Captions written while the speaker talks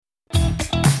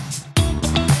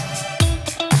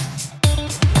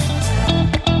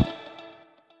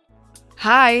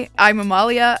Hi, I'm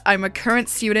Amalia. I'm a current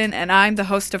student and I'm the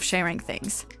host of Sharing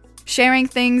Things. Sharing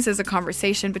Things is a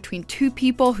conversation between two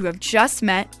people who have just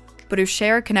met but who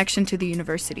share a connection to the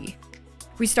university.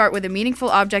 We start with a meaningful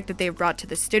object that they've brought to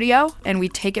the studio and we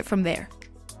take it from there.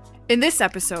 In this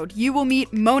episode, you will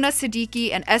meet Mona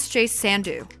Siddiqui and S.J.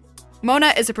 Sandhu.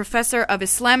 Mona is a professor of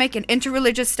Islamic and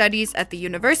interreligious studies at the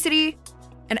university,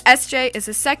 and S.J. is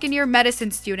a second-year medicine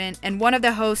student and one of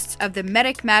the hosts of the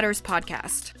Medic Matters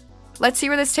podcast. Let's see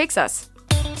where this takes us.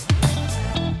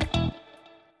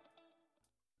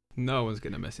 No one's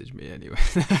going to message me anyway.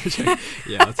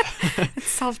 Yeah, It's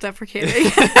self-deprecating.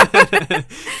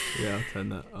 Yeah, I'll turn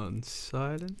that on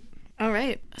silent. All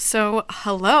right. So,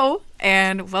 hello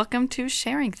and welcome to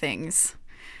Sharing Things.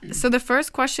 So the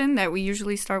first question that we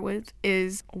usually start with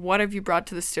is, what have you brought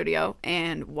to the studio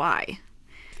and why? Do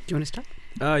you want to start?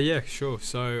 Yeah, sure.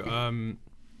 So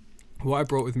what I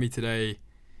brought with me today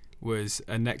was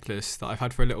a necklace that I've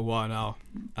had for a little while now,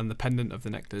 and the pendant of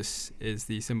the necklace is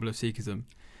the symbol of Sikhism,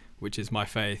 which is my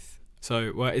faith.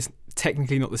 So, well, it's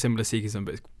technically not the symbol of Sikhism,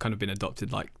 but it's kind of been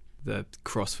adopted like the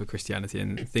cross for Christianity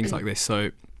and things like this.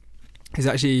 So it's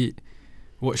actually,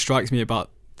 what strikes me about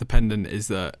the pendant is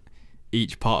that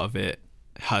each part of it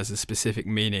has a specific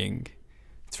meaning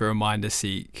to remind a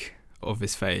Sikh of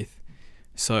his faith.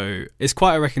 So it's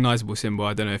quite a recognisable symbol.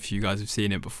 I don't know if you guys have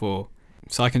seen it before.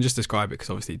 So I can just describe it because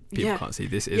obviously people can't see.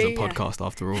 This is a podcast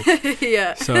after all.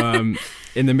 Yeah. So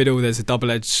in the middle there's a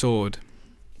double-edged sword,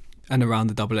 and around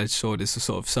the double-edged sword is a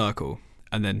sort of circle,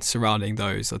 and then surrounding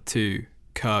those are two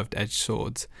curved edged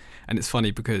swords. And it's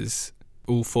funny because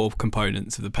all four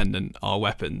components of the pendant are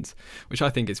weapons, which I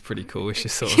think is pretty cool. It's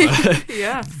just sort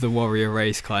of the warrior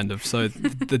race kind of. So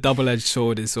the double-edged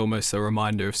sword is almost a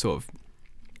reminder of sort of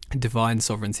divine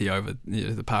sovereignty over, you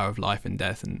know, the power of life and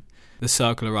death. And the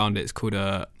circle around it is called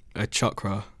a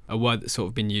chakra, a word that's sort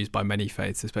of been used by many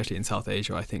faiths, especially in South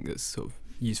Asia, I think, that's sort of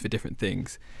used for different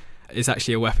things. It's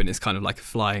actually a weapon. It's kind of like a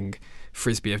flying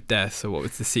frisbee of death. So what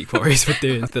was the Sikh warriors were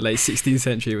doing in the late 16th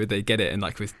century, where they get it and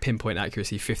like with pinpoint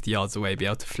accuracy 50 yards away be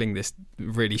able to fling this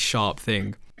really sharp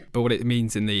thing. But what it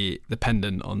means in the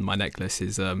pendant on my necklace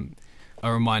is a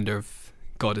reminder of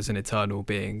God as an eternal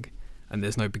being, and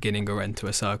there's no beginning or end to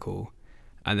a circle.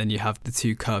 And then you have the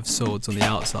two curved swords on the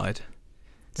outside.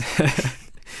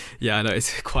 Yeah, I know,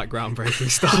 it's quite groundbreaking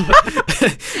stuff.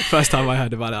 First time I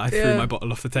heard about it, I threw my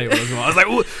bottle off the table as well. I was like,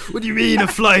 what do you mean a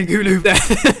flying hula hoop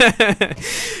there?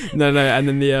 No, and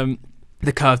then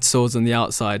the curved swords on the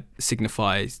outside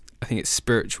signifies, I think it's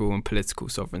spiritual and political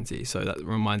sovereignty. So that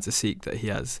reminds a Sikh that he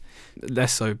has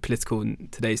less so political in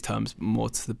today's terms, but more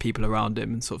to the people around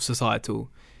him and sort of societal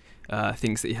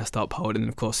things that he has to uphold, and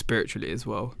of course spiritually as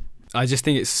well. I just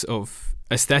think it's sort of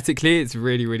aesthetically, it's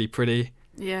really, really pretty.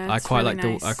 Yeah, I quite really like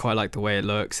nice. I quite like the way it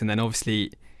looks, and then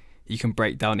obviously you can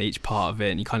break down each part of it,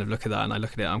 and you kind of look at that, and I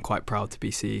look at it, I'm quite proud to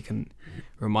be Sikh, and it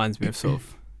reminds me of sort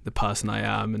of the person I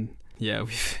am. And yeah,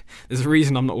 there's a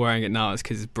reason I'm not wearing it now. It's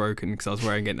because it's broken, because I was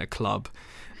wearing it in a club.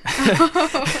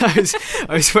 I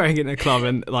was wearing it in a club,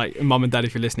 and like, mum and dad,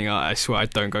 if you're listening, I swear I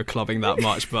don't go clubbing that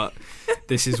much, but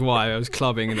this is why I was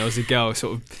clubbing, and there was a girl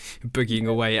sort of boogieing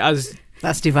away as.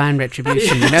 That's divine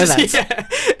retribution, you know that.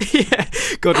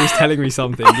 Yeah, God was telling me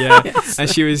something, yeah. Yes. And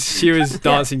she was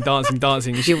dancing.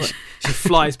 She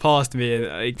flies past me.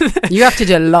 And, you have to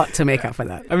do a lot to make up for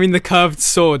that. I mean, the curved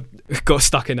sword got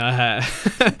stuck in her hair.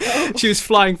 She was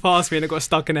flying past me and it got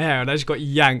stuck in her hair, and I just got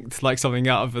yanked like something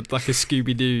out of like a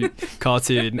Scooby-Doo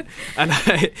cartoon. And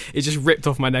it just ripped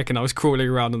off my neck, and I was crawling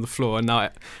around on the floor. And now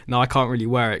I can't really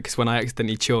wear it, because when I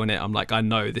accidentally chew on it, I'm like, I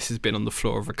know this has been on the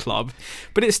floor of a club.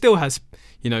 But it still has,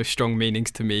 you know, strong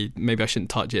meanings to me. Maybe I shouldn't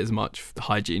touch it as much for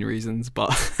hygiene reasons,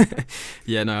 but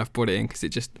yeah, no, I've brought it in because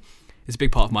it's a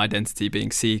big part of my identity,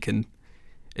 being Sikh, and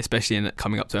especially in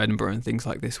coming up to Edinburgh and things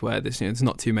like this, where there's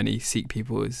not too many Sikh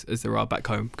people as there are back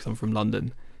home, because I'm from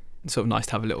London. It's sort of nice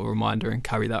to have a little reminder and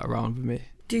carry that around with me.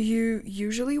 Do you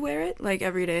usually wear it like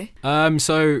every day?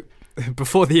 So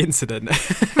before the incident,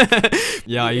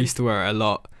 yeah, I used to wear it a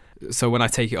lot. So when I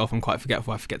take it off, I'm quite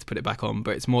forgetful. I forget to put it back on,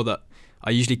 but it's more that I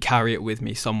usually carry it with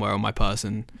me somewhere on my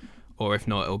person, or if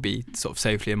not, it'll be sort of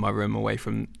safely in my room, away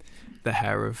from the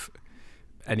hair of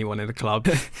anyone in the club.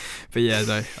 But yeah,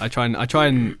 no, I try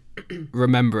and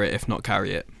remember it, if not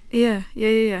carry it. Yeah.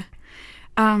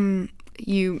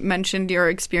 You mentioned your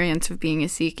experience of being a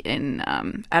Sikh in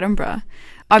Edinburgh.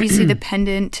 Obviously, the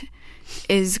pendant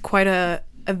is quite a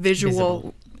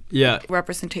visual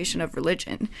representation of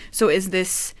religion. So is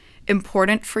this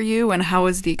important for you, and how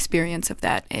was the experience of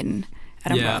that in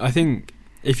Edinburgh? Yeah, I think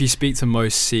if you speak to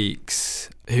most Sikhs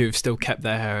who've still kept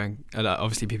their hair, and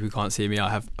obviously people who can't see me, I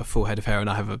have a full head of hair, and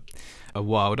I have a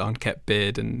wild, unkept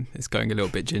beard and it's going a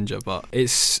little bit ginger. But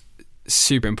it's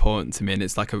super important to me, and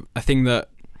it's like a thing that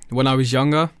when I was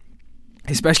younger,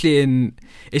 especially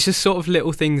it's just sort of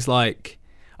little things like,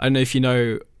 I don't know if you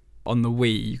know, on the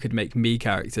Wii you could make Mii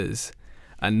characters,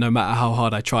 and no matter how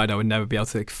hard I tried, I would never be able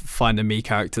to find a Mii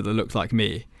character that looked like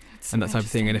me. That's and that type of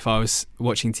thing. And if I was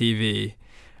watching TV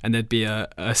and there'd be a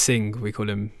Singh, we call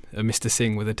him a Mr.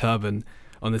 Singh with a turban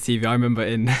on the TV. I remember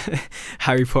in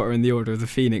Harry Potter and the Order of the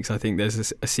Phoenix, I think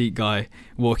there's a Sikh guy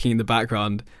walking in the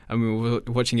background, and we were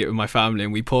watching it with my family,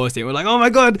 and we paused it and we're like, oh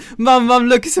my God, mum,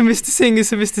 look, it's a Mr.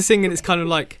 Singh, and it's kind of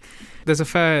like there's a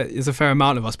fair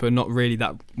amount of us, but not really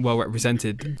that well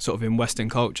represented sort of in Western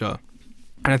culture.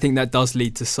 And I think that does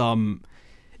lead to some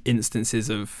instances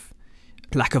of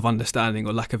lack of understanding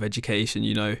or lack of education.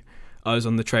 You know, I was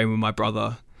on the train with my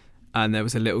brother and there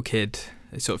was a little kid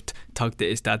who sort of tugged at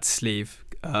his dad's sleeve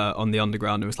on the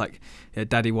underground and was like, yeah,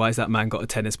 Daddy, why has that man got a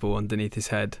tennis ball underneath his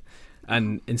head?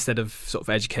 And instead of sort of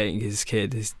educating his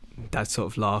kid, his dad sort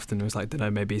of laughed and was like, I don't know,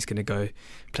 maybe he's going to go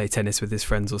play tennis with his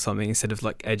friends or something, instead of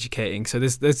like educating. So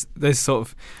there's sort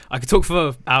of, I could talk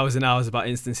for hours and hours about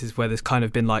instances where there's kind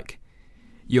of been like,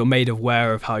 you're made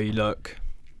aware of how you look.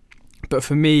 But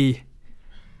for me,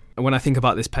 when I think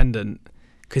about this pendant,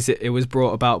 because it was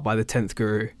brought about by the 10th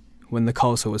Guru when the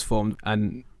Khalsa was formed,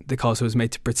 and the Khalsa was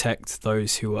made to protect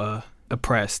those who were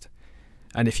oppressed.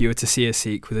 And if you were to see a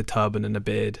Sikh with a turban and a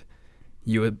beard,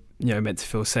 you were, meant to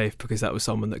feel safe because that was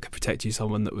someone that could protect you,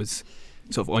 someone that was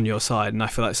sort of on your side. And I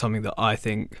feel like something that I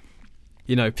think,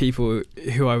 people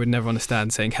who I would never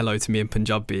understand saying hello to me in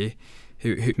Punjabi,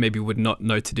 who maybe would not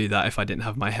know to do that if I didn't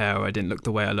have my hair or I didn't look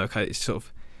the way I look.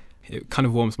 It kind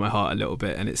of warms my heart a little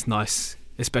bit, and it's nice,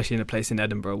 especially in a place in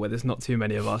Edinburgh where there's not too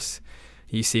many of us.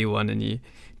 You see one and you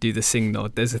do the sing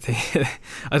nod. There's a thing.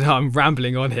 I don't know, I'm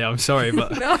rambling on here. I'm sorry,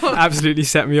 but No. Absolutely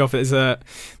set me off. There's a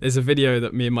video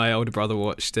that me and my older brother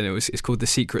watched, and it's called the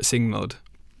Secret Sing Nod.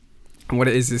 And what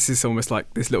it is, this is almost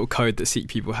like this little code that Sikh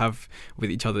people have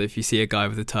with each other. If you see a guy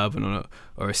with a turban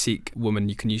or a Sikh woman,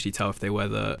 you can usually tell if they wear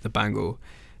the bangle.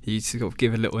 You sort of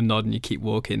give a little nod and you keep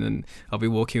walking, and I'll be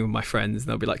walking with my friends and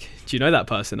they'll be like, do you know that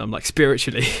person? I'm like,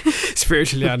 spiritually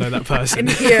I know that person. In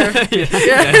here.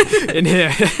 yeah, in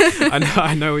here.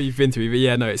 I know what you've been through, but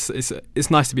yeah, no,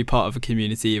 it's nice to be part of a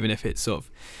community, even if it's sort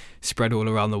of spread all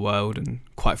around the world and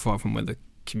quite far from where the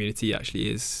community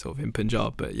actually is, sort of in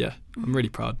Punjab. But yeah, I'm really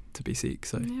proud to be Sikh,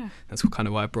 so that's kind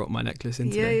of why I brought my necklace in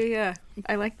today. Yeah.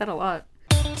 I like that a lot.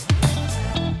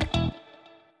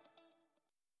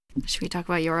 Should we talk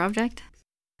about your object?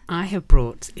 I have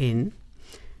brought in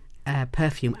a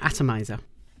perfume atomizer,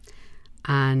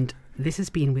 and this has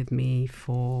been with me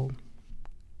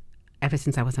ever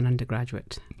since I was an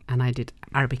undergraduate, and I did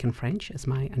Arabic and French as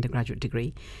my undergraduate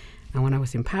degree. And when I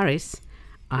was in Paris,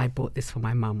 I bought this for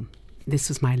my mum. This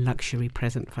was my luxury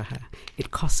present for her.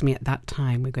 It cost me at that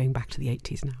time, we're going back to the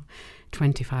 80s now,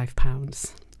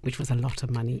 £25, which was a lot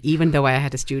of money. Even though I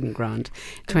had a student grant,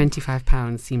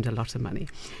 £25 seemed a lot of money.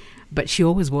 But she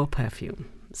always wore perfume.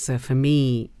 So for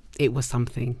me, it was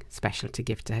something special to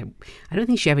give to her. I don't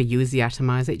think she ever used the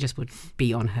atomizer. It just would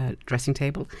be on her dressing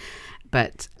table.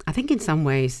 But I think in some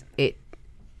ways,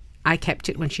 I kept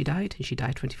it when she died, and she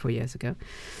died 24 years ago.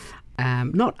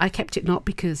 I kept it not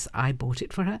because I bought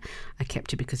it for her. I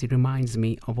kept it because it reminds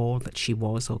me of all that she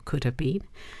was or could have been.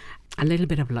 A little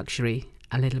bit of luxury,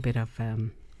 a little bit of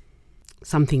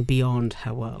something beyond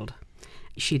her world.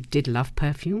 She did love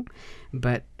perfume,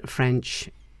 but French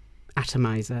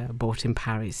atomizer bought in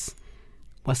Paris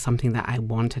was something that I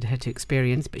wanted her to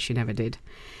experience, but she never did.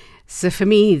 So for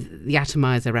me, the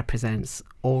atomizer represents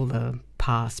all the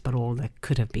past, but all the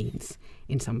could have beens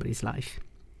in somebody's life.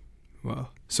 Wow.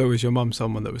 So was your mum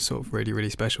someone that was sort of really,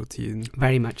 really special to you?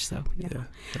 Very much so, yeah.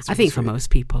 I sweet. think for most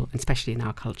people, especially in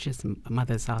our cultures,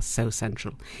 mothers are so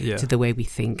central to the way we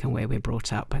think and where we're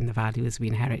brought up and the values we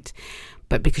inherit.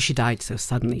 But because she died so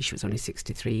suddenly, she was only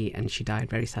 63 and she died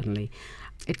very suddenly,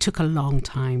 it took a long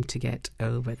time to get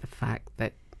over the fact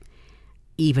that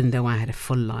even though I had a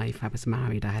full life, I was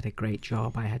married, I had a great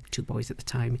job, I had 2 boys at the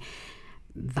time,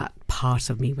 that part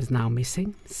of me was now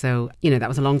missing. So, that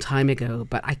was a long time ago,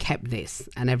 but I kept this,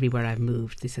 and everywhere I've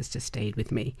moved, this has just stayed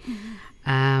with me.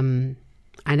 Mm-hmm.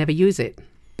 I never use it,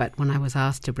 but when I was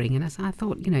asked to bring it, I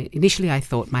thought, initially I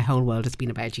thought my whole world has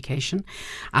been about education.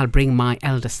 I'll bring my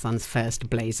eldest son's first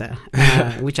blazer,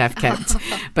 which I've kept.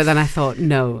 But then I thought,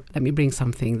 no, let me bring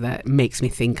something that makes me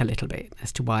think a little bit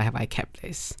as to why have I kept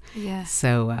this. Yeah.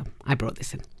 So I brought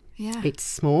this in. Yeah. It's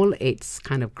small, it's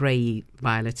kind of grey,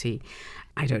 violety,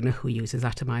 I don't know who uses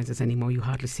atomizers anymore. You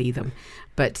hardly see them.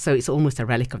 But so it's almost a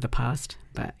relic of the past,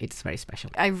 but it's very special.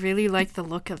 I really like the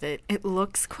look of it. It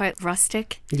looks quite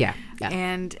rustic. Yeah.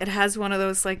 And it has one of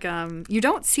those, like, you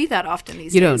don't see that often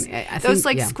these You days. don't. I Those,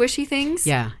 think, like, squishy things.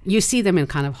 Yeah. You see them in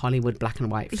kind of Hollywood black and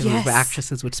white films Yes. where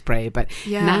actresses would spray. But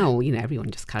Yeah. now,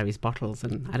 everyone just carries bottles,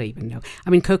 and I don't even know. I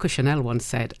mean, Coco Chanel once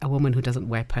said, a woman who doesn't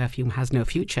wear perfume has no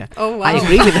future. Oh, wow. I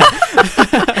agree with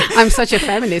her. I'm such a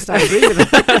feminist. I agree with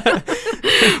her.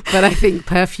 But I think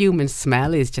perfume and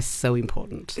smell is just so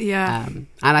important. Yeah. And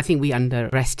I think we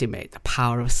underestimate the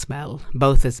power of smell,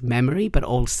 both as memory, but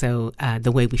also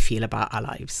the way we feel about our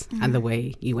lives. And the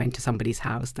way you enter somebody's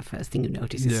house, the first thing you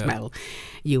notice is smell.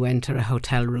 You enter a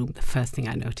hotel room, the first thing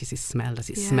I notice is smell. Does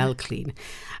it smell clean?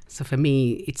 So for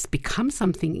me, it's become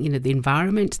something, the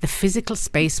environment, the physical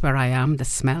space where I am, the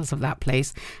smells of that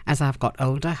place, as I've got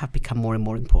older, have become more and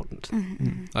more important.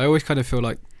 I always kind of feel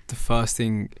like the first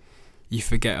thing you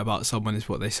forget about someone is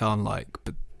what they sound like,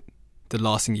 but the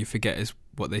last thing you forget is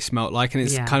what they smell like. And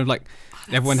it's kind of like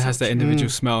everyone has their individual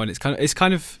smell, and it's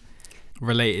kind of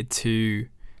related to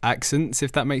accents,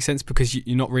 if that makes sense, because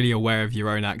you're not really aware of your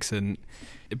own accent,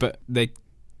 but they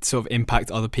sort of impact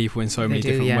other people in so many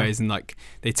different ways, and like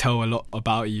they tell a lot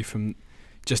about you from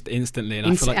just instantly. And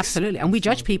I feel like absolutely, and we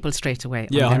judge people straight away on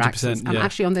Yeah, their 100%, accents, and yeah.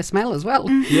 actually on their smell as well.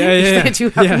 Yeah, if they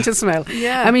do happen to smell.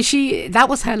 Yeah. I mean, that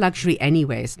was her luxury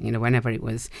anyways. Whenever it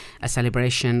was a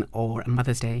celebration or a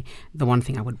Mother's Day, the one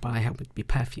thing I would buy her would be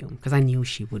perfume, because I knew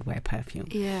she would wear perfume.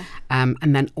 Yeah.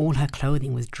 And then all her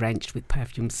clothing was drenched with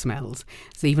perfume smells.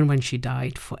 So even when she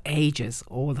died, for ages,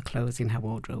 all the clothes in her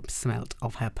wardrobe smelled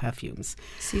of her perfumes.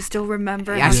 So you still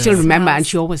remember? I still remember, and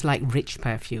she always liked rich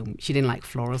perfume. She didn't like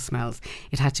floral smells.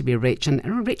 It had to be rich,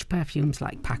 and rich perfumes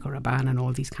like Paco Rabanne and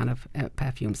all these kind of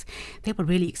perfumes, they were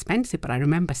really expensive, but I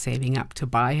remember saving up to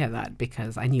buy her that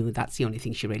because I knew that's the only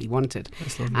thing she really wanted.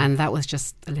 And that was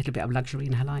just a little bit of luxury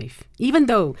in her life. Even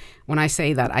though when I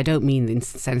say that, I don't mean in the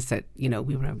sense that, we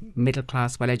were a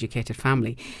middle-class, well-educated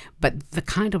family, but the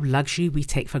kind of luxury we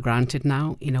take for granted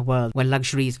now in a world where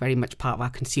luxury is very much part of our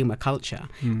consumer culture,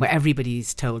 where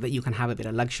everybody's told that you can have a bit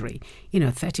of luxury.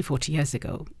 30, 40 years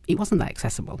ago, it wasn't that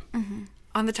accessible.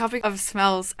 On the topic of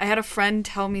smells, I had a friend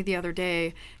tell me the other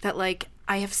day that, like,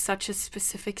 I have such a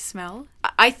specific smell.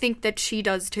 I think that she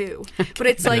does too. But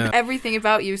it's like everything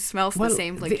about you smells the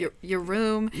same. Like your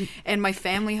room and my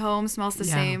family home smells the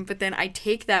same. But then I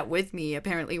take that with me,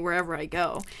 apparently, wherever I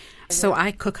go. So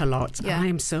I cook a lot. Yeah. And I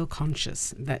am so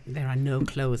conscious that there are no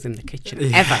clothes in the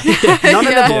kitchen, ever. None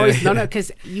of the boys,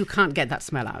 because you can't get that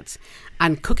smell out.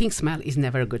 And cooking smell is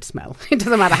never a good smell. It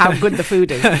doesn't matter how good the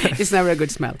food is. It's never a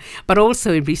good smell. But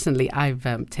also recently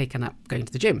I've taken up going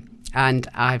to the gym. And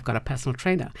I've got a personal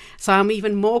trainer. So I'm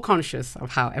even more conscious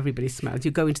of how everybody smells.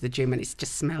 You go into the gym and it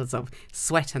just smells of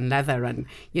sweat and leather and,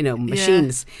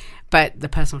 machines. Yeah. But the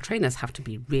personal trainers have to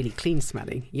be really clean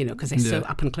smelling, because they're so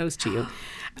up and close to you.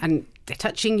 And they're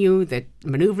touching you, they're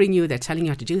maneuvering you, they're telling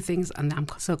you how to do things. And I'm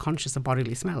so conscious of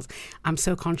bodily smells. I'm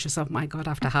so conscious of, my God,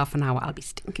 after half an hour, I'll be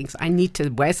stinking. So I need to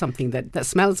wear something that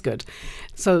smells good.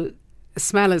 So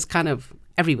smell is kind of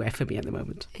everywhere for me at the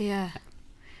moment. Yeah.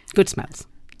 Good smells.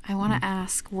 I want to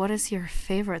ask, what is your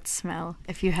favorite smell,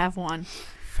 if you have one?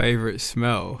 Favorite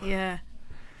smell? Yeah.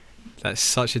 That's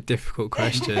such a difficult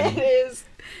question.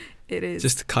 It is.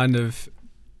 Just kind of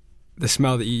the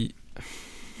smell that you...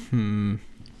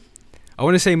 I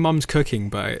want to say mum's cooking,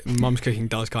 but mum's cooking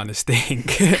does kind of stink.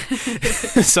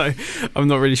 So I'm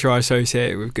not really sure I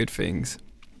associate it with good things.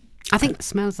 I think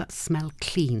smells that smell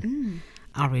clean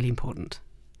are really important.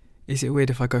 Is it weird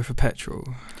if I go for petrol?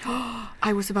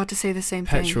 I was about to say the same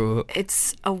Petrol. thing.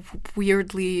 It's a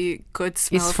weirdly good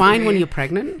smell. It's fine when you're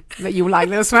pregnant that you like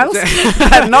those smells,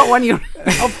 but not when you're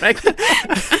not pregnant.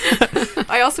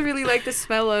 I also really like the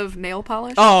smell of nail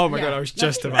polish. Oh my God, I was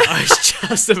just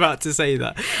about to say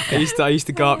that. I used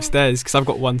to go upstairs because I've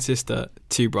got one sister,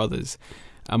 2 brothers,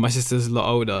 and my sister's a lot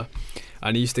older,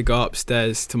 and I used to go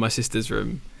upstairs to my sister's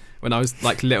room when I was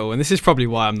like little, and this is probably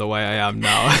why I'm the way I am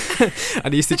now.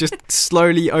 And I used to just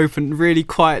slowly really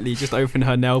quietly open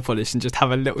her nail polish and just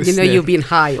have a little sniff. You've been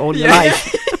high all your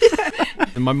life.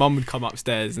 And my mum would come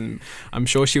upstairs, and I'm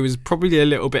sure she was probably a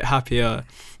little bit happier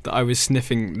that I was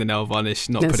sniffing the nail varnish,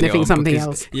 not putting sniffing it on. Something because,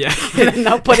 else. Yeah.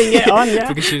 Not putting it on, yeah.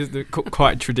 Because she was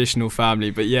quite a traditional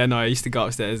family. But yeah, no, I used to go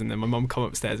upstairs, and then my mum come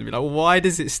upstairs and be like, why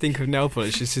does it stink of nail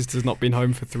polish? His sister's not been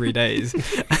home for 3 days.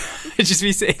 I'd just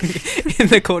be sitting in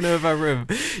the corner of her room,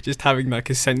 just having like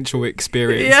a sensual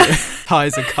experience. Yeah. High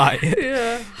as a kite.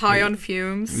 Yeah. High on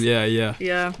fumes. Yeah.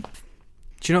 Yeah.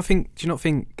 Do you not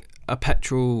think a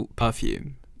petrol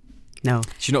perfume? No. Do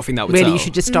you not think that would really, tell? you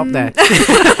should just stop there.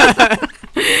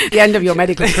 The end of your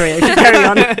medical career if you carry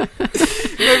on.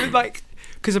 No, but like,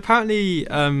 because apparently,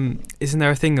 isn't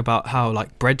there a thing about how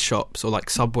like bread shops or like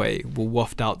Subway will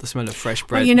waft out the smell of fresh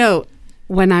bread? Well, you know,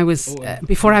 when I was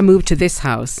before I moved to this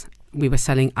house, we were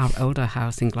selling our older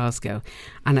house in Glasgow,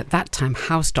 and at that time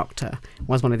House Doctor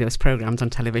was one of those programs on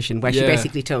television where she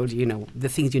basically told you know the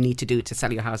things you need to do to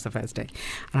sell your house the first day.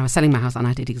 And I was selling my house, and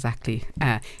I did exactly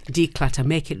declutter,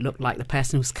 make it look like the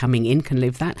person who's coming in can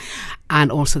live that, and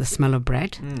also the smell of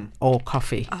bread or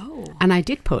coffee. And I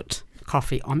did put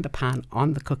coffee on the pan,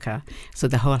 on the cooker, so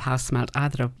the whole house smelled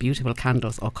either of beautiful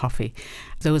candles or coffee.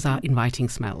 Those are inviting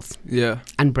smells. Yeah.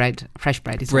 And bread, fresh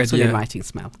bread is also an inviting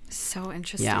smell. So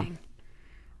interesting.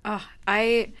 Yeah.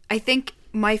 I think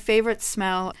my favorite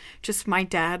smell, just my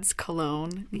dad's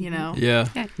cologne, you know? Yeah.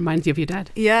 Yeah, it reminds you of your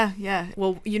dad. Yeah.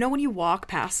 Well, you know when you walk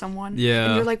past someone and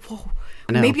you're like, whoa,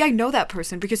 maybe I know that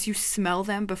person because you smell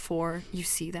them before you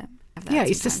see them. Yeah,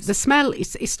 it's just the smell.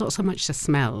 It's not so much the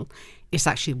smell. It's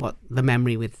actually what the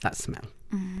memory with that smell.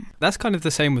 That's kind of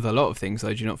the same with a lot of things,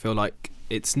 though. Do you not feel like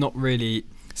it's not really...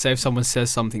 Say if someone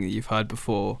says something that you've heard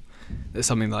before, there's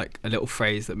something like a little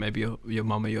phrase that maybe your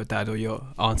mum or your dad or your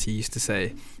auntie used to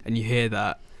say, and you hear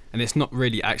that, and it's not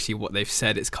really actually what they've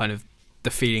said, it's kind of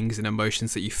the feelings and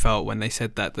emotions that you felt when they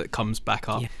said that comes back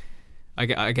up. Yeah.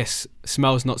 I guess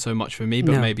smell's not so much for me,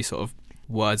 but maybe sort of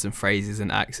words and phrases and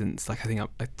accents. Like I think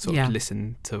I sort of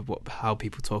listen to how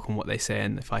people talk and what they say,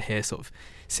 and if I hear sort of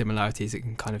similarities, it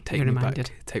can kind of take me back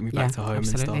to home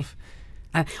absolutely. and stuff.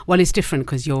 Well, it's different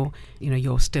because you're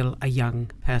still a young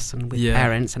person with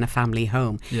parents and a family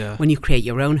home. Yeah. When you create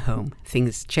your own home,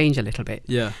 things change a little bit.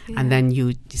 Yeah. And then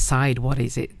you decide what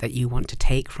is it that you want to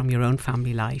take from your own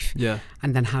family life. Yeah.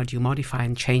 And then how do you modify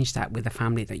and change that with the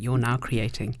family that you're now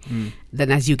creating? Then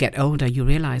as you get older, you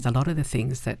realize a lot of the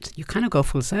things that you kind of go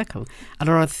full circle. A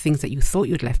lot of the things that you thought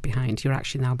you'd left behind, you're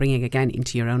actually now bringing again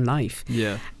into your own life.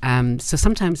 Yeah. So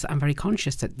sometimes I'm very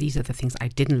conscious that these are the things I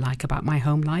didn't like about my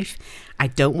home life. I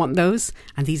don't want those,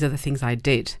 and these are the things I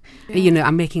did. Yeah.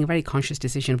 I'm making a very conscious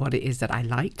decision what it is that I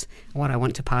liked, what I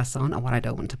want to pass on, and what I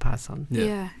don't want to pass on.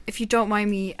 Yeah. If you don't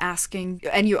mind me asking,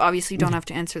 and you obviously don't have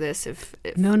to answer this if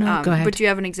No, go ahead. But do you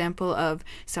have an example of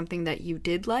something that you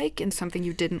did like and something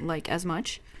you didn't like as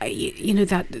much?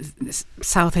 That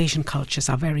South Asian cultures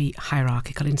are very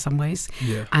hierarchical in some ways,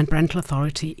 and parental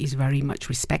authority is very much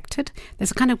respected.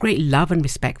 There's a kind of great love and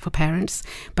respect for parents,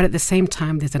 but at the same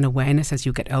time there's an awareness as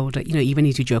you get older, even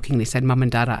as you jokingly said, Mum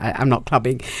and Dad, I'm not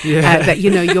clubbing, that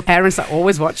your parents are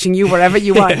always watching you wherever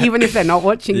you are, even if they're not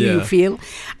watching you feel.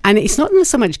 And it's not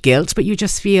so much guilt, but you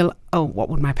just feel, oh, what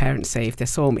would my parents say if they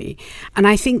saw me? And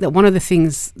I think that one of the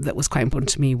things that was quite important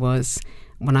to me was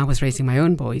when I was raising my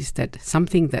own boys, that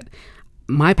something that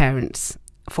my parents,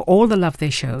 for all the love they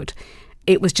showed,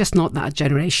 it was just not that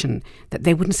generation that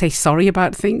they wouldn't say sorry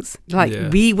about things.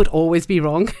 We would always be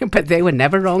wrong, but they were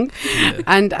never wrong. Yeah.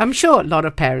 And I'm sure a lot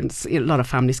of parents, a lot of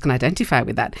families can identify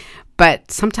with that. But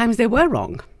sometimes they were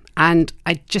wrong. And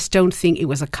I just don't think it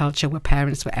was a culture where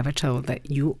parents were ever told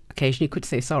that you occasionally could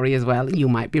say sorry as well, you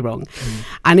might be wrong.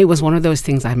 And it was one of those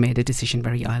things I made a decision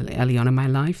very early on in my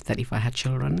life that if I had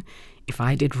children, if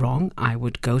I did wrong, I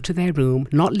would go to their room,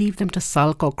 not leave them to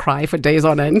sulk or cry for days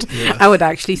on end. Yeah. I would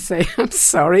actually say, I'm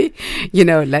sorry,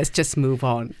 let's just move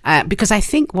on. Because I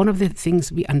think one of the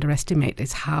things we underestimate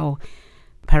is how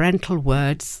parental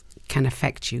words can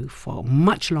affect you for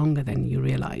much longer than you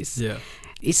realize. Yeah.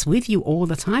 It's with you all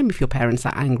the time. If your parents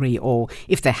are angry or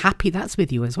if they're happy, that's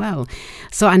with you as well.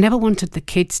 So I never wanted the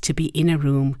kids to be in a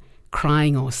room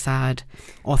crying or sad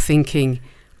or thinking,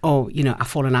 oh, I've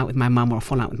fallen out with my mum or I've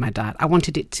fallen out with my dad. I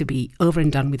wanted it to be over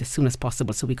and done with as soon as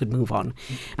possible so we could move on.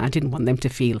 And I didn't want them to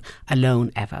feel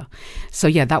alone ever. So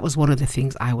that was one of the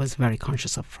things I was very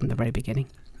conscious of from the very beginning.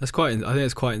 I think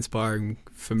it's quite inspiring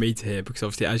for me to hear, because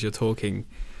obviously as you're talking,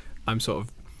 I'm sort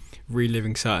of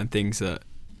reliving certain things that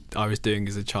I was doing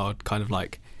as a child, kind of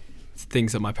like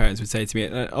things that my parents would say to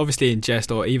me, obviously in jest,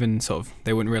 or even sort of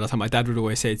they wouldn't realise how my dad would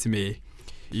always say to me,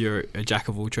 you're a jack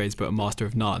of all trades but a master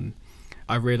of none.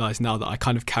 I realise now that I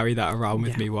kind of carry that around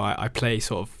with me, where I play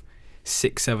sort of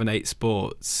 6, 7, 8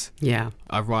 sports. Yeah.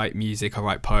 I write music, I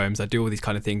write poems, I do all these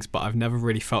kind of things, but I've never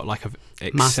really felt like I've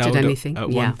excelled mastered anything at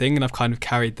one thing, and I've kind of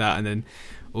carried that. And then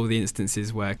all the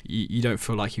instances where you don't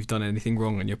feel like you've done anything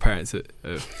wrong and your parents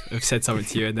have said something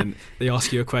to you, and then they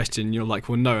ask you a question and you're like,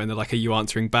 well, no, and they're like, are you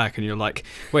answering back? And you're like,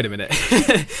 wait a minute,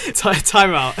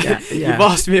 time out. You've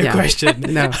asked me a question.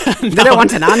 No, they don't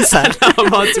want an answer.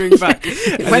 I'm answering back.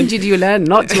 When did you learn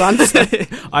not to answer?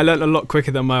 I learned a lot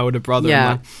quicker than my older brother.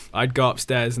 Yeah. I'd go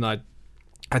upstairs and I'd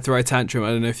I'd throw a tantrum. I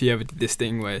don't know if you ever did this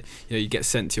thing where, you know, you get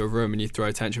sent to your room and you throw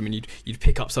a tantrum and you'd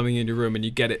pick up something in your room and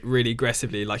you get it really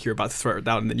aggressively, like you're about to throw it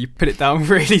down, and then you put it down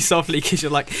really softly because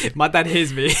you're like, if my dad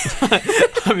hears me,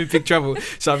 I'm in big trouble.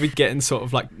 So I'd be getting sort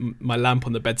of like my lamp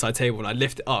on the bedside table and I'd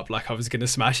lift it up like I was going to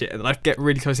smash it, and then I'd get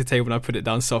really close to the table and I'd put it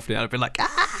down softly and I'd be like,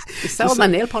 ah! It's all the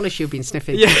nail polish you've been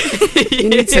sniffing. Yeah. You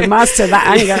need to master that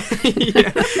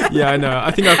anger. Yeah, I know.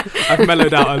 I think I've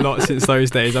mellowed out a lot since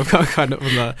those days. I've got kind of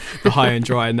on the high and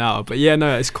dry now. But yeah,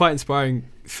 no, it's quite inspiring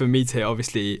for me to hear.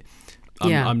 Obviously,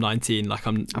 I'm 19. Like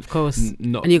I'm, of course,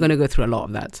 not, and you're going to go through a lot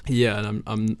of that. Yeah, and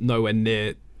I'm nowhere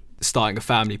near starting a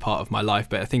family part of my life,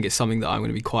 but I think it's something that I'm going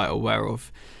to be quite aware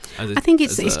of. I think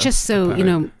it's just so, parent. You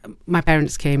know, my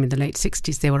parents came in the late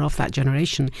 60s. They were of that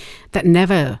generation that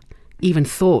never even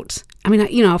thought. I mean,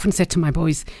 I often said to my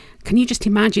boys, can you just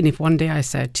imagine if one day I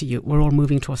said to you, we're all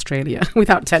moving to Australia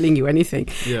without telling you anything?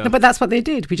 Yeah. No, but that's what they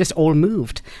did. We just all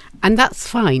moved. And that's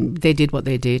fine. They did what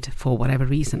they did for whatever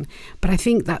reason. But I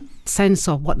think that sense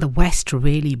of what the West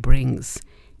really brings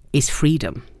is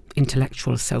freedom,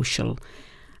 intellectual, social.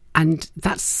 And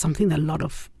that's something that a lot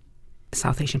of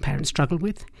South Asian parents struggle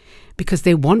with, because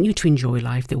they want you to enjoy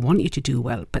life, they want you to do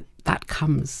well, but that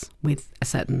comes with a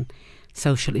certain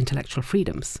social, intellectual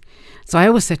freedoms. So I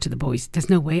always said to the boys, there's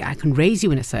no way I can raise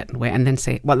you in a certain way and then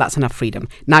say, well, that's enough freedom.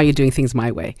 Now you're doing things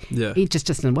my way. Yeah. It just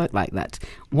doesn't work like that.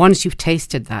 Once you've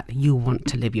tasted that, you want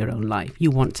to live your own life. You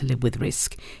want to live with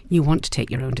risk. You want to take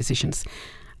your own decisions.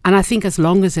 And I think as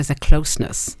long as there's a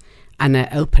closeness and an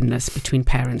openness between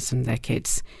parents and their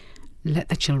kids, let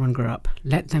the children grow up.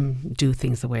 Let them do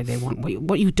things the way they want.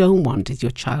 What you don't want is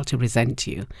your child to resent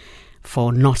you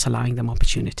for not allowing them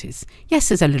opportunities. Yes,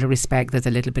 there's a little respect, there's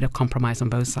a little bit of compromise on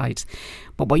both sides.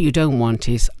 But what you don't want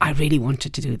is, I really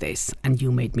wanted to do this and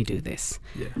you made me do this.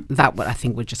 Yeah. That I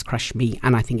think would just crush me,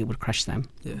 and I think it would crush them.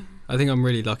 Yeah. I think I'm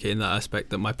really lucky in that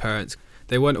aspect that my parents,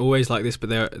 they weren't always like this, but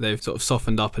they've sort of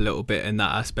softened up a little bit in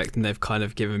that aspect, and they've kind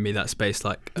of given me that space.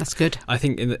 Like, that's good. I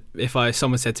think if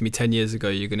someone said to me 10 years ago,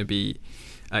 you're going to be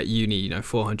at uni,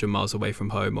 400 miles away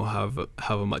from home, or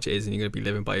however much it is, and you're going to be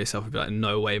living by yourself, I'd be like,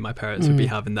 no way my parents would be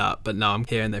having that. But now I'm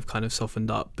here and they've kind of softened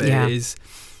up. But it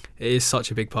is such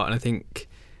a big part, and I think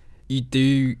you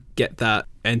do get that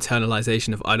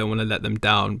internalization of, I don't want to let them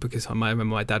down, because I remember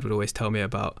my dad would always tell me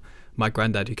about my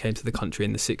granddad who came to the country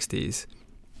in the 60s.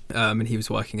 And he was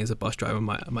working as a bus driver.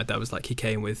 My dad was like, he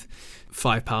came with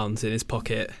 £5 in his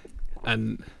pocket,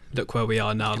 and look where we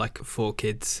are now, like 4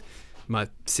 kids. My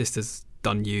sister's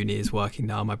done uni, is working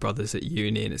now. My brother's at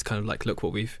uni, and it's kind of like, look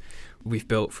what we've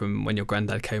built from when your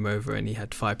granddad came over and he had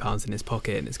 £5 in his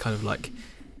pocket. And it's kind of like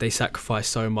they sacrifice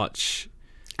so much.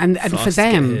 And for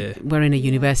them, we're in a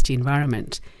university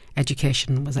environment.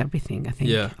 Education was everything, I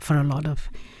think, for a lot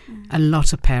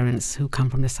of parents who come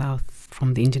from the South,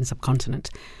 from the Indian subcontinent.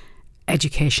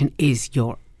 Education is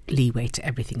your leeway to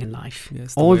everything in life.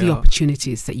 All the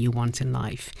opportunities that you want in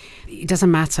life. It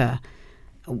doesn't matter,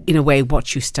 in a way,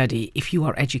 what you study. If you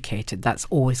are educated, that's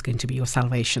always going to be your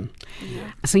salvation.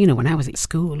 Yeah. So, when I was at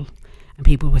school and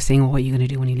people were saying, what are you going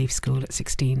to do when you leave school at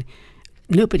 16?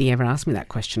 Nobody ever asked me that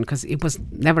question, because it was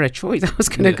never a choice. I was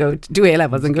going to go do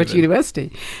A-levels and go to university.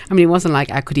 I mean, it wasn't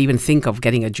like I could even think of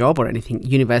getting a job or anything.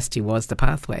 University was the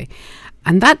pathway.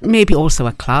 And that may be also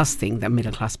a class thing, that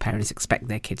middle-class parents expect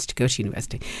their kids to go to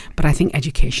university. But I think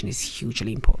education is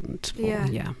hugely important.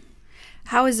 Yeah.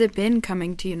 How has it been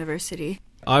coming to university?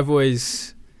 I've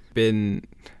always been,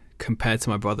 compared to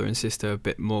my brother and sister, a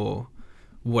bit more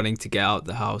wanting to get out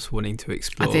the house, wanting to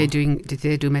explore. Did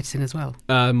they do medicine as well?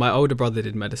 My older brother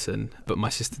did medicine, but my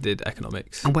sister did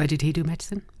economics. And where did he do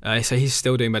medicine? So he's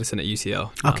still doing medicine at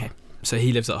UCL now. Okay. So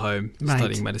he lives at home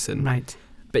studying medicine. Right.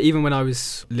 But even when I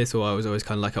was little, I was always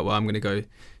kind of like, well, I'm going to go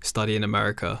study in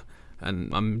America,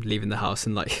 and I'm leaving the house.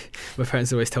 And like, my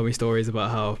parents always tell me stories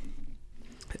about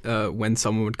how when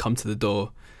someone would come to the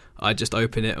door, I'd just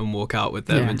open it and walk out with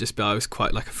them, and just I was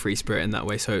quite like a free spirit in that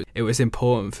way. So it was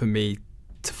important for me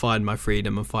to find my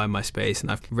freedom and find my space,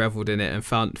 and I've reveled in it and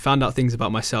found out things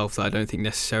about myself that I don't think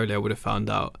necessarily I would have found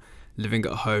out living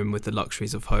at home with the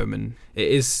luxuries of home. And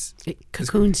it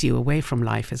cocoons you away from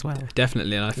life as well.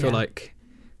 Definitely. And I feel like,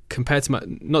 compared to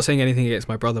not saying anything against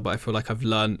my brother, but I feel like I've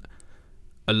learned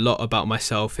a lot about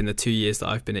myself in the 2 years that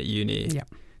I've been at uni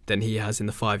than he has in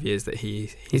the 5 years that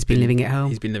he's been living at home.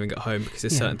 He's been living at home, because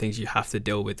there's certain things you have to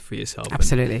deal with for yourself.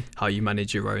 Absolutely. And how you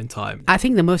manage your own time. I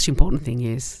think the most important thing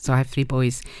is, so I have 3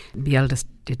 boys. The eldest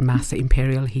did maths at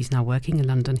Imperial. He's now working in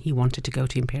London. He wanted to go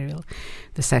to Imperial.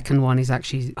 The second one is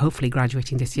actually hopefully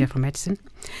graduating this year from medicine.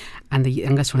 And the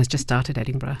youngest one has just started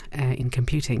Edinburgh in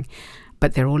computing.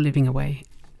 But they're all living away.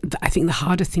 I think the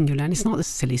hardest thing you learn is not the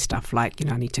silly stuff like,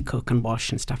 I need to cook and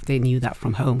wash and stuff. They knew that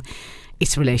from home.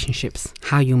 It's relationships,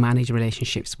 how you manage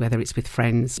relationships, whether it's with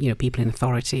friends, people in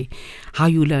authority, how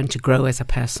you learn to grow as a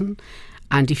person.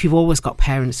 And if you've always got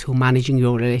parents who are managing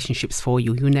your relationships for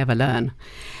you, you never learn.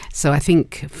 So I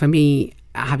think for me,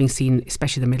 having seen,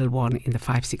 especially the middle one in the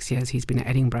 5-6 years he's been at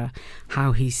Edinburgh,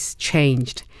 how he's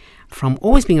changed from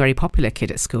always being a very popular kid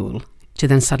at school to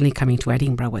then suddenly coming to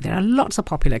Edinburgh where there are lots of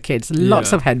popular kids,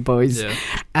 lots of head boys,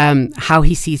 how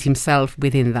he sees himself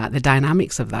within that, the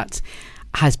dynamics of that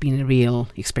has been a real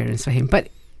experience for him. But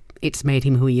it's made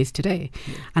him who he is today.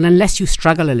 Yeah. And unless you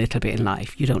struggle a little bit in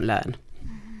life, you don't learn.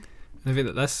 I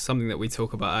think that's something that we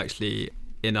talk about actually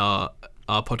in our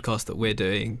podcast that we're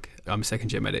doing. I'm a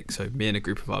second year medic, so me and a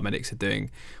group of our medics are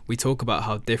doing. We talk about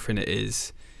how different it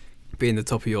is being the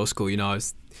top of your school. I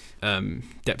was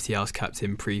deputy house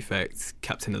captain, prefect,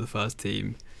 captain of the first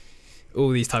team, all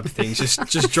these type of things,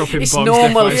 just dropping it's bombs. It's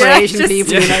normal for Asian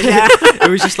people.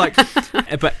 It was just like,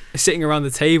 but sitting around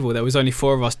the table, there was only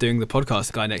 4 of us doing the podcast.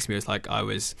 The guy next to me was like, I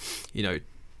was,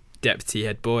 deputy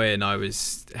head boy, and I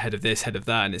was head of this, head of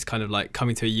that, and it's kind of like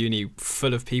coming to a uni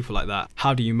full of people like that.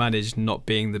 How do you manage not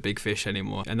being the big fish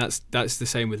anymore? And that's the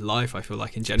same with life, I feel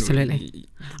like, in general. Absolutely.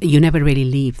 You never really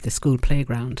leave the school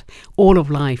playground. All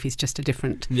of life is just a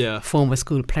different form of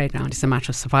school playground. It's a matter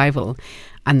of survival.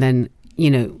 And then,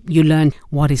 you learn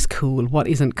what is cool, what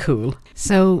isn't cool.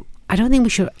 So I don't think we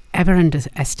should ever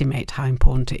underestimate how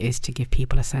important it is to give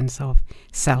people a sense of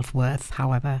self-worth,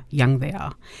 however young they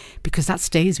are, because that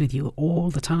stays with you all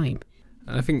the time.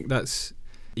 And I think that's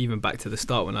even back to the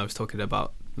start when I was talking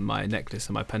about my necklace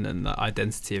and my pendant, that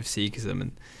identity of Sikhism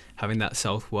and having that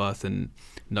self-worth and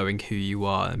knowing who you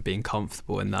are and being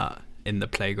comfortable in that in the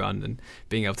playground and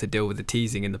being able to deal with the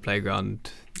teasing in the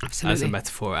playground. Absolutely. As a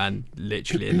metaphor and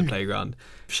literally in the playground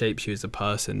shapes you as a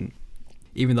person.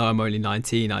 Even though I'm only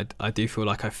 19, I do feel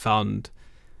like I found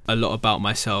a lot about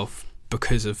myself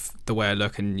because of the way I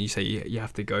look. And you say you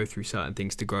have to go through certain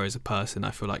things to grow as a person. I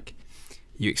feel like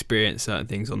you experience certain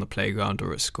things on the playground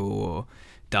or at school or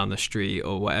down the street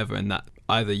or whatever, and that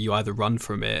either run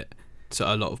from it.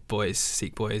 So a lot of boys,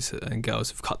 Sikh boys and girls,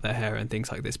 have cut their hair and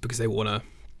things like this because they want to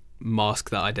mask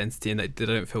that identity and they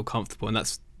don't feel comfortable, and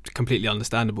that's completely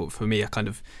understandable. For me, I kind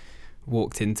of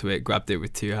walked into it, grabbed it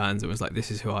with 2 hands and was like,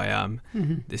 this is who I am,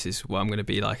 this is what I'm going to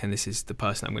be like, and this is the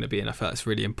person I'm going to be. And I felt that's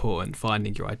really important,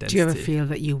 finding your identity. Do you ever feel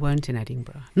that you weren't in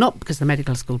Edinburgh? Not because of the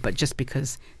medical school, but just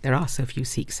because there are so few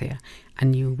Sikhs here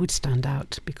and you would stand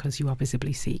out because you are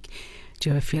visibly Sikh. Do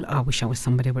you ever feel, I wish I was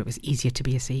somebody where it was easier to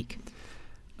be a Sikh?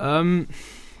 A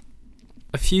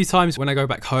few times when I go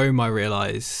back home, I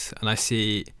realise and I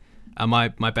see, and my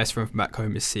best friend from back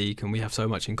home is Sikh, and we have so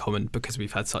much in common because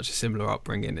we've had such a similar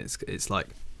upbringing. It's like,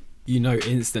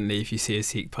 instantly if you see a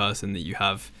Sikh person that you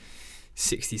have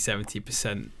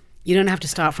 60-70%. You don't have to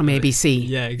start from ABC.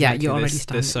 Yeah, exactly. Yeah, you're already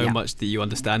starting. There's so much that you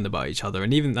understand about each other,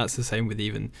 and even that's the same with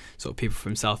even sort of people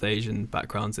from South Asian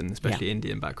backgrounds and especially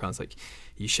Indian backgrounds. Like,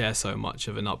 you share so much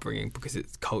of an upbringing because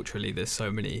it's culturally there's so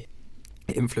many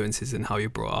influences in how you're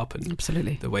brought up and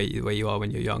absolutely the way you are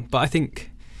when you're young. But I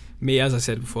think me, as I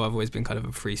said before, I've always been kind of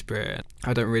a free spirit.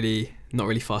 I not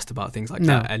really fussed about things like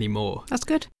that anymore. That's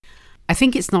good. I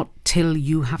think it's not till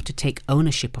you have to take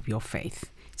ownership of your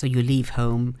faith. So you leave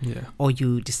home or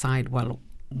you decide, well,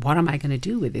 what am I going to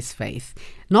do with this faith?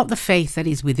 Not the faith that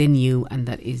is within you and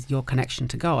that is your connection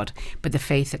to God, but the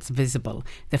faith that's visible,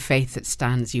 the faith that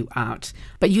stands you out.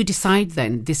 But you decide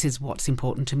then, this is what's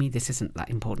important to me, this isn't that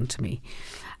important to me.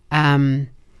 I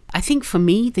think for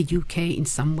me, the UK in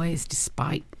some ways,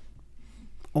 despite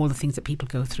all the things that people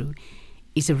go through,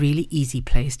 is a really easy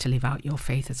place to live out your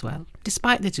faith as well,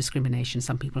 despite the discrimination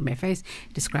some people may face,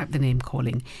 describe the name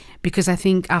calling. Because I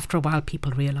think after a while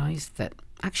people realise that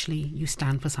actually you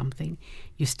stand for something,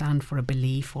 you stand for a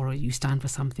belief, or you stand for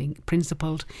something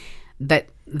principled that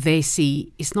they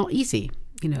see is not easy.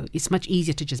 It's much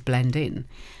easier to just blend in.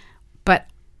 But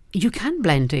you can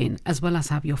blend in as well as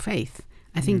have your faith.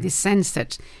 I think this sense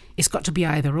that it's got to be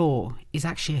either or is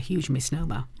actually a huge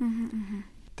misnomer.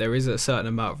 There is a certain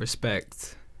amount of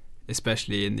respect,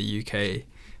 especially in the UK,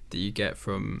 that you get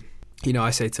from, I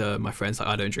say to my friends, like,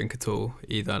 I don't drink at all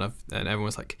either, and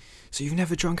everyone's like, so you've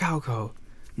never drunk alcohol?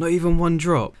 Not even one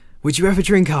drop? Would you ever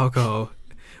drink alcohol?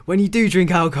 When you do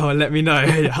drink alcohol, let me know.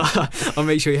 I'll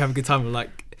make sure you have a good time.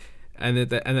 And at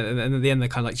the end, they're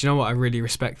kind of like, do you know what? I really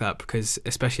respect that, because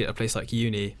especially at a place like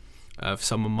uni, for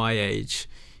someone my age,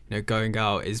 going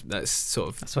out that's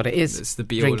what it is. It's the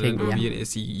be all and end all of uni.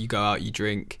 It's you go out, you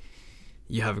drink,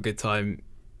 you have a good time,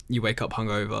 you wake up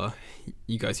hungover,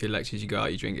 you go to your lectures, you go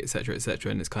out, you drink, etc.,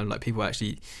 etc., and it's kind of like people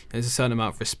actually, there's a certain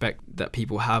amount of respect that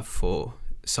people have for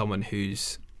someone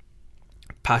who's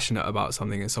passionate about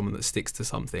something and someone that sticks to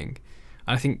something.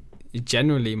 And I think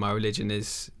generally my religion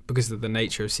is, because of the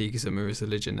nature of Sikhism as a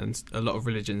religion, and a lot of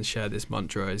religions share this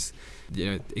mantra as,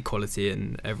 equality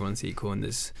and everyone's equal and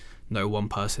there's no one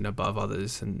person above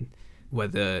others, and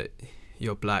whether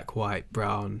you're black, white,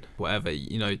 brown, whatever,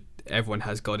 everyone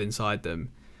has God inside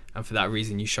them, and for that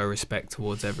reason you show respect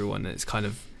towards everyone. And it's kind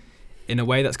of, in a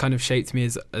way, that's kind of shaped me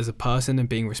as a person and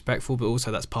being respectful, but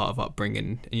also that's part of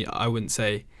upbringing. I wouldn't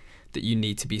say that you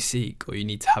need to be Sikh or you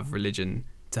need to have religion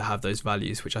to have those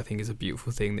values, which I think is a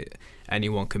beautiful thing, that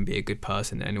anyone can be a good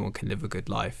person, anyone can live a good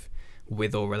life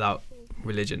with or without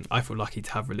religion. I feel lucky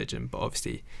to have religion, but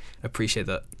obviously appreciate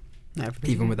that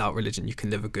even without religion you can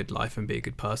live a good life and be a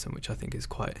good person, which I think is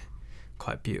quite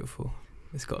beautiful.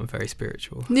 It's gotten very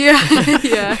spiritual. Yeah.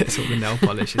 It's all the nail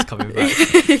polish is coming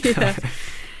back.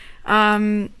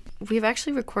 We've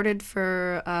actually recorded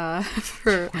for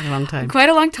quite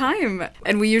a long time.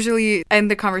 And we usually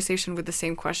end the conversation with the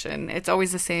same question. It's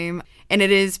always the same. And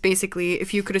it is basically,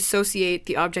 if you could associate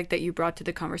the object that you brought to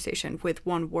the conversation with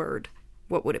one word,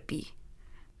 what would it be?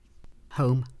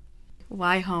 Home.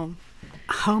 Why home?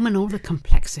 Home and all the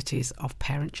complexities of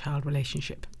parent-child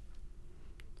relationship.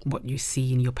 What you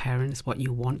see in your parents, what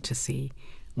you want to see,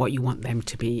 what you want them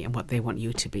to be, and what they want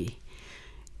you to be.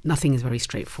 Nothing is very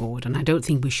straightforward, and I don't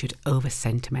think we should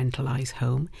over-sentimentalise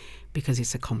home because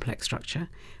it's a complex structure.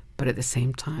 But at the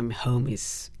same time, home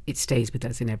it stays with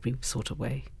us in every sort of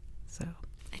way. So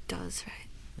it does, right?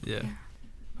 Yeah.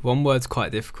 One word's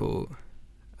quite difficult.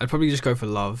 I'd probably just go for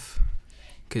love,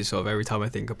 because sort of every time I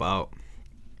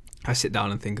sit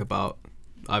down and think about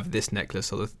either this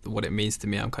necklace or what it means to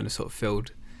me, I'm kind of sort of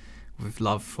filled with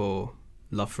love for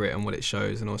it and what it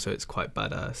shows, and also it's quite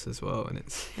badass as well, and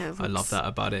I love that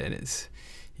about it, and it's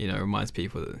reminds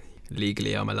people that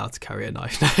legally I'm allowed to carry a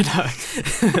knife. No.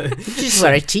 Just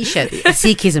wear a t-shirt.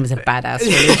 Sikhism is a badass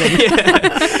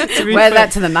religion. Wear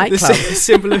that to the nightclub. The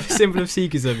symbol of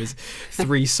Sikhism is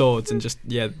 3 swords and just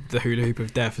the hula hoop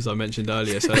of death, as I mentioned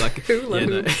earlier. So like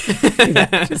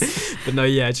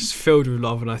just filled with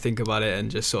love when I think about it,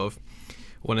 and just sort of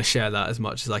want to share that as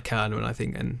much as I can when I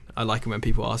think, and I like it when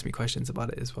people ask me questions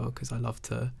about it as well, because I love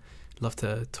to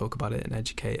talk about it and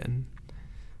educate and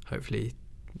hopefully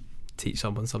teach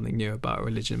someone something new about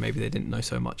religion maybe they didn't know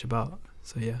so much about.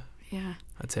 So yeah,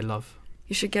 I'd say love.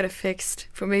 You should get it fixed,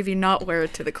 but maybe not wear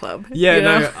it to the club.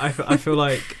 I feel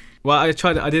like, well, I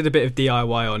did a bit of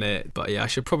DIY on it, but I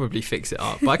should probably fix it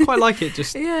up. But I quite like it,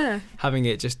 just having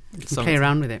it, just play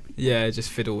around with it. Just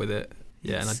fiddle with it.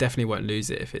 And I definitely won't lose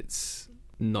it if it's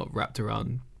not wrapped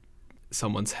around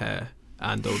someone's hair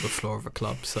and or the floor of a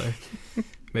club. So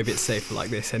maybe it's safer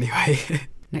like this anyway.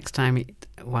 Next time it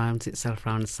winds itself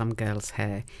around some girl's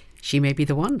hair, she may be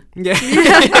the one. Maybe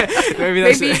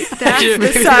that's the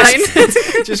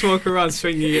sign. Just walk around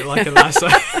swinging it like a lasso.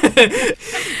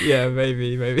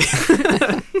 Maybe.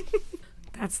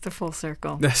 That's the full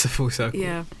circle. That's the full circle.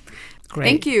 Yeah. Great.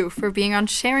 Thank you for being on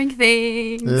Sharing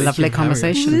Things. Lovely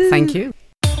conversation. Thank you.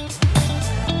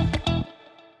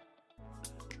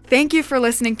 Thank you for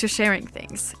listening to Sharing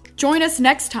Things. Join us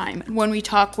next time when we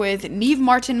talk with Niamh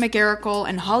Martin McGarrigle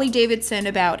and Holly Davidson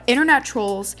about internet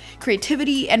trolls,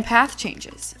 creativity, and path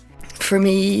changes. For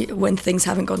me, when things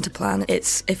haven't gone to plan,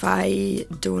 it's if I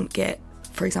don't get,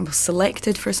 for example,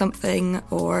 selected for something,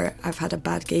 or I've had a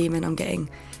bad game and I'm getting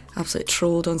absolutely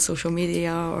trolled on social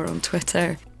media or on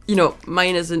Twitter.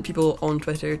 Mine isn't people on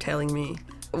Twitter telling me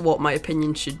what my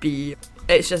opinion should be.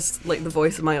 It's just like the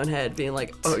voice in my own head being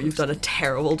like, oh, you've done a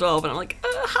terrible job. And I'm like,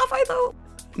 have I though?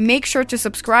 Make sure to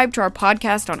subscribe to our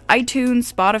podcast on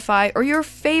iTunes, Spotify, or your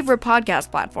favorite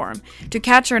podcast platform to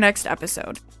catch our next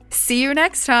episode. See you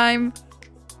next time!